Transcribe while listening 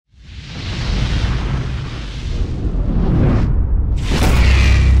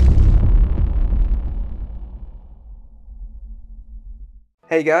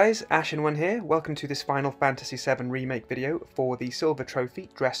Hey guys, Ashen1 here. Welcome to this Final Fantasy VII Remake video for the Silver Trophy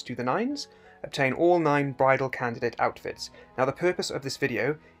Dressed to the Nines. Obtain all 9 bridal candidate outfits. Now the purpose of this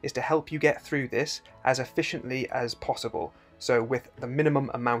video is to help you get through this as efficiently as possible, so with the minimum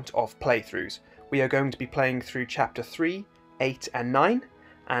amount of playthroughs. We are going to be playing through Chapter 3, 8 and 9,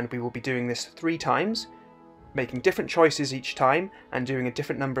 and we will be doing this 3 times, making different choices each time and doing a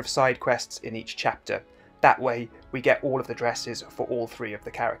different number of side quests in each chapter. That way, we get all of the dresses for all 3 of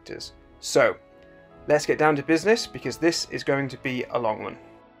the characters. So, let's get down to business, because this is going to be a long one.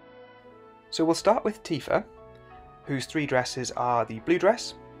 So we'll start with Tifa, whose 3 dresses are the blue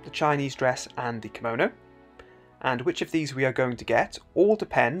dress, the Chinese dress, and the kimono. And which of these we are going to get all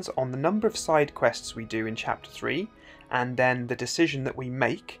depends on the number of side quests we do in Chapter 3, and then the decision that we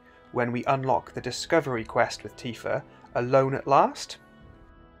make when we unlock the discovery quest with Tifa, Alone at Last.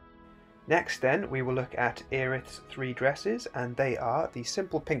 Next then, we will look at Aerith's 3 dresses, and they are the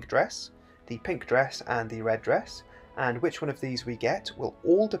simple pink dress, the pink dress and the red dress, and which one of these we get will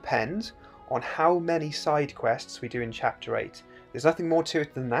all depend on how many side quests we do in Chapter 8. There's nothing more to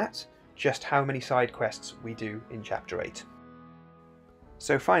it than that, just how many side quests we do in Chapter 8.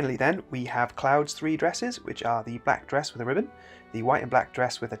 So finally then, we have Cloud's 3 dresses, which are the black dress with a ribbon, the white and black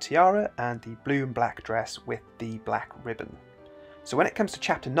dress with a tiara, and the blue and black dress with the black ribbon. So when it comes to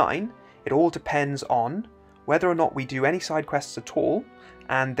Chapter 9, it all depends on whether or not we do any side quests at all,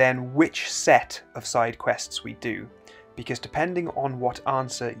 and then which set of side quests we do. Because depending on what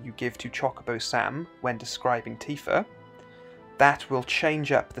answer you give to Chocobo Sam when describing Tifa, that will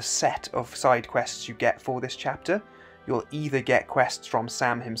change up the set of side quests you get for this chapter. You'll either get quests from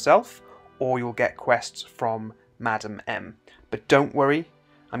Sam himself, or you'll get quests from Madam M. But don't worry,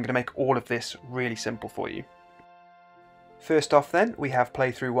 I'm going to make all of this really simple for you. First off then, we have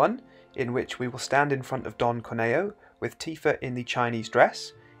playthrough 1, in which we will stand in front of Don Corneo with Tifa in the Chinese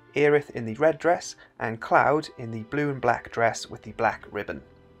dress, Aerith in the red dress, and Cloud in the blue and black dress with the black ribbon.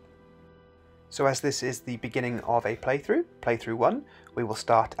 So as this is the beginning of a playthrough 1, we will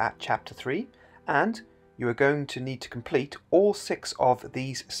start at Chapter 3, and you are going to need to complete all 6 of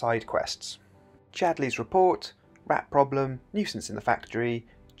these side quests. Chadley's Report, Rat Problem, Nuisance in the Factory,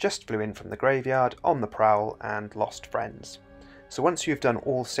 Just Flew In from the Graveyard, On the Prowl, and Lost Friends. So once you've done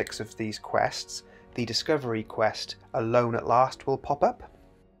all 6 of these quests, the discovery quest Alone at Last will pop up.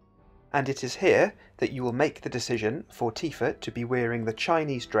 And it is here that you will make the decision for Tifa to be wearing the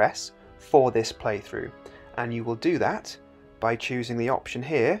Chinese dress for this playthrough. And you will do that by choosing the option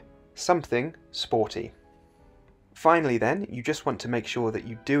here, Something Sporty. Finally then, you just want to make sure that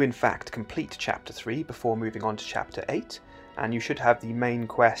you do in fact complete Chapter 3 before moving on to Chapter 8, and you should have the main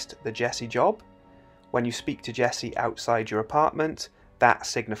quest, the Jessie job. When you speak to Jessie outside your apartment, that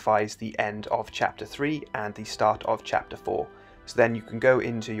signifies the end of Chapter 3 and the start of Chapter 4. So then you can go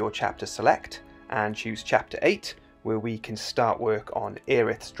into your chapter select and choose Chapter 8, where we can start work on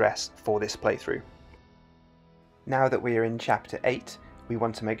Aerith's dress for this playthrough. Now that we are in Chapter 8, we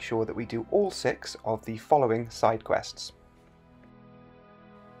want to make sure that we do all 6 of the following side quests.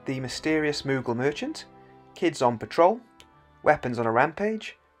 The Mysterious Moogle Merchant, Kids on Patrol, Weapons on a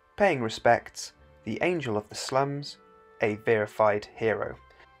Rampage, Paying Respects, The Angel of the Slums, A Verified Hero.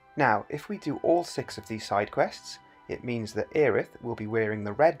 Now, if we do all 6 of these side quests, it means that Aerith will be wearing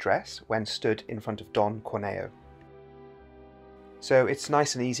the red dress when stood in front of Don Corneo. So it's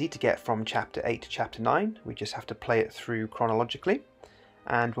nice and easy to get from Chapter 8 to Chapter 9, we just have to play it through chronologically.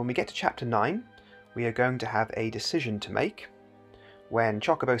 And when we get to Chapter 9, we are going to have a decision to make when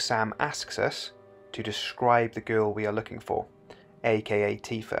Chocobo Sam asks us to describe the girl we are looking for, aka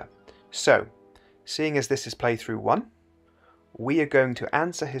Tifa. So, seeing as this is playthrough 1, we are going to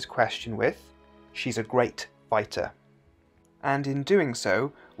answer his question with, she's a great fighter. And in doing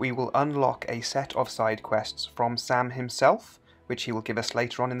so, we will unlock a set of side quests from Sam himself, which he will give us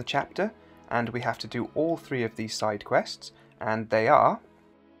later on in the chapter, and we have to do all 3 of these side quests, and they are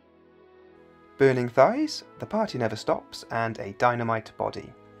Burning Thighs, The Party Never Stops, and A Dynamite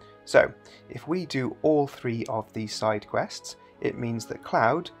Body. So, if we do all 3 of these side quests, it means that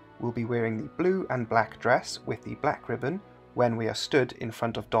Cloud will be wearing the blue and black dress with the black ribbon when we are stood in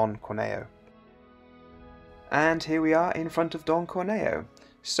front of Don Corneo. And here we are in front of Don Corneo.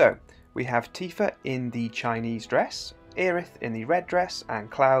 So, we have Tifa in the Chinese dress, Aerith in the red dress,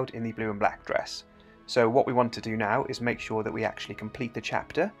 and Cloud in the blue and black dress. So what we want to do now is make sure that we actually complete the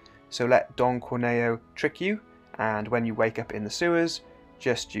chapter. So let Don Corneo trick you, and when you wake up in the sewers,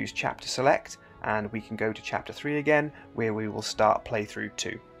 just use chapter select, and we can go to Chapter 3 again, where we will start playthrough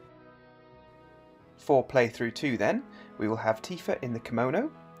 2. For playthrough 2 then, we will have Tifa in the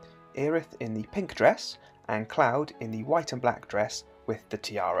kimono, Aerith in the pink dress, and Cloud in the white and black dress with the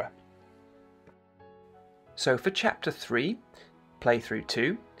tiara. So for Chapter 3, Playthrough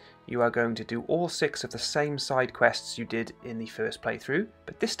 2, you are going to do all 6 of the same side quests you did in the first playthrough,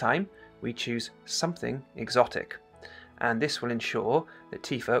 but this time we choose something exotic. And this will ensure that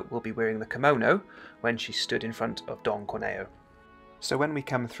Tifa will be wearing the kimono when she stood in front of Don Corneo. So when we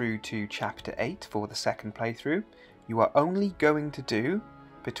come through to Chapter 8 for the second playthrough, you are only going to do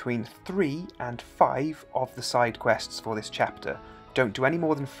between 3 and 5 of the side quests for this chapter. Don't do any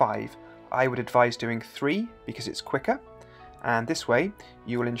more than 5. I would advise doing 3 because it's quicker, and this way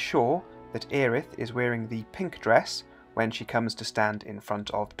you will ensure that Aerith is wearing the pink dress when she comes to stand in front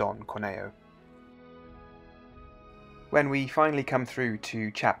of Don Corneo. When we finally come through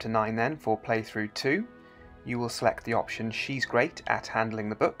to Chapter 9 then for Playthrough 2, you will select the option She's Great at Handling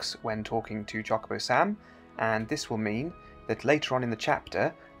the Books when talking to Chocobo Sam, and this will mean that later on in the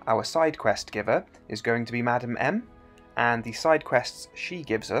chapter our side quest giver is going to be Madam M, and the side quests she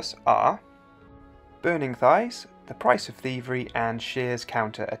gives us are Burning Thighs, The Price of Thievery, and Shear's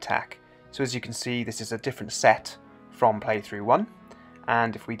Counter Attack. So as you can see, this is a different set from Playthrough 1,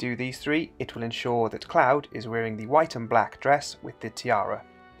 and if we do these 3, it will ensure that Cloud is wearing the white and black dress with the tiara.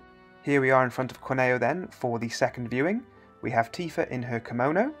 Here we are in front of Corneo then for the second viewing. We have Tifa in her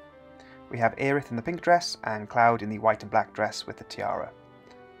kimono, we have Aerith in the pink dress, and Cloud in the white and black dress with the tiara.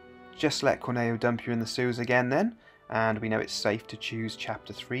 Just let Corneo dump you in the sewers again then, and we know it's safe to choose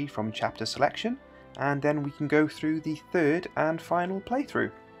Chapter 3 from chapter selection, and then we can go through the third and final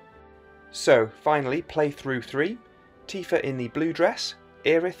playthrough. So, finally, Playthrough 3, Tifa in the blue dress,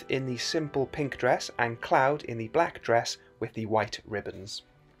 Aerith in the simple pink dress, and Cloud in the black dress with the white ribbons.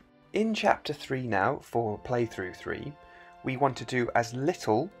 In Chapter 3 now, for Playthrough 3, we want to do as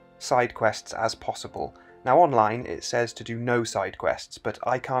little side quests as possible. Now online it says to do no side quests, but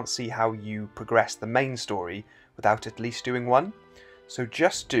I can't see how you progress the main story without at least doing one. So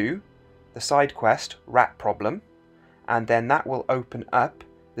just do the side quest Rat Problem, and then that will open up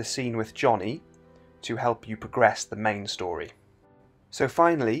the scene with Johnny to help you progress the main story. So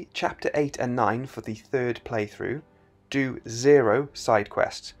finally, Chapter 8 and 9 for the third playthrough, do 0 side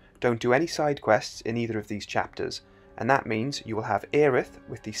quests. Don't do any side quests in either of these chapters, and that means you will have Aerith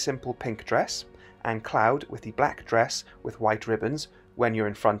with the simple pink dress and Cloud with the black dress with white ribbons when you're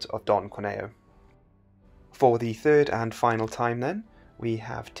in front of Don Corneo. For the third and final time then, we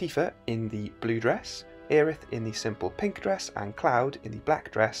have Tifa in the blue dress, Aerith in the simple pink dress, and Cloud in the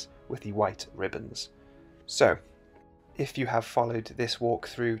black dress with the white ribbons. So, if you have followed this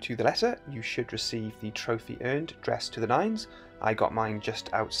walkthrough to the letter, you should receive the trophy earned dressed to the nines. I got mine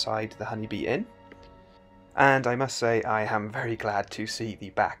just outside the Honeybee Inn. And I must say I am very glad to see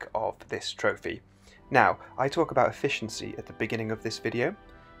the back of this trophy. Now, I talk about efficiency at the beginning of this video,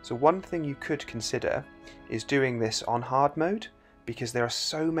 so one thing you could consider is doing this on hard mode, because there are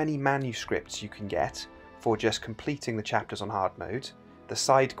so many manuscripts you can get for just completing the chapters on hard mode, the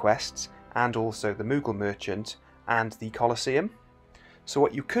side quests, and also the Moogle Merchant and the Colosseum. So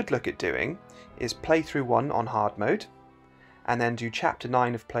what you could look at doing is Playthrough 1 on hard mode, and then do Chapter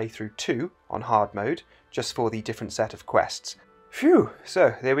 9 of Playthrough 2 on hard mode, just for the different set of quests. Phew,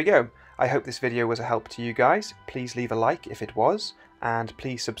 so there we go. I hope this video was a help to you guys. Please leave a like if it was, and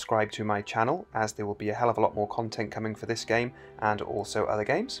please subscribe to my channel, as there will be a hell of a lot more content coming for this game and also other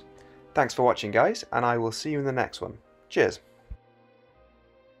games. Thanks for watching guys, and I will see you in the next one. Cheers!